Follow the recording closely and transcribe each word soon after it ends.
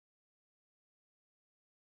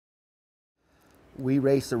We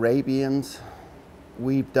race Arabians.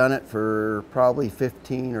 We've done it for probably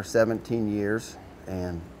 15 or 17 years,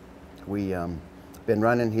 and we been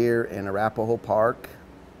running here in Arapahoe Park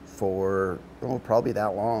for probably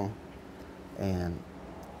that long. And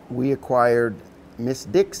we acquired Miss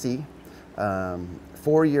Dixie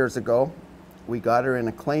 4 years ago. We got her in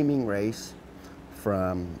a claiming race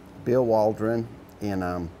from Bill Waldron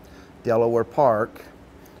in Delaware Park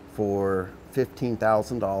for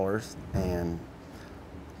 $15,000, and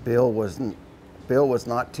Bill was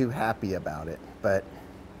not too happy about it, but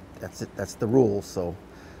that's the rules, so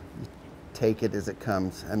you take it as it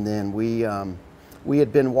comes. And then we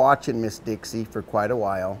had been watching Miss Dixie for quite a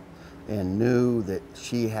while and knew that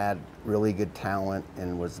she had really good talent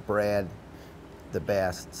and was bred the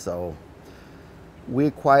best, so we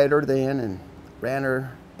acquired her then and ran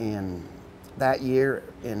her in that year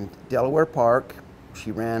in Delaware Park.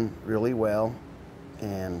 She ran really well,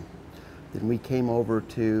 and then we came over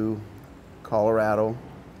to Colorado,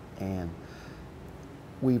 and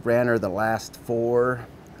we ran her the last 4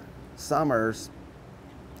 summers,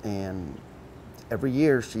 and every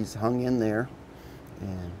year she's hung in there,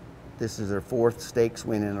 and this is her 4th stakes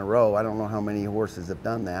win in a row. I don't know how many horses have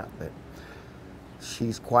done that, but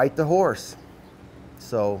she's quite the horse.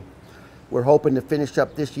 So we're hoping to finish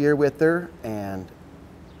up this year with her and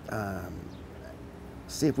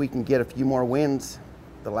see if we can get a few more wins.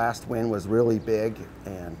 The last win was really big,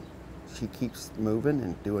 and she keeps moving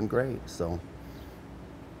and doing great. So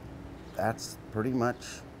that's pretty much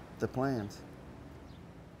the plans.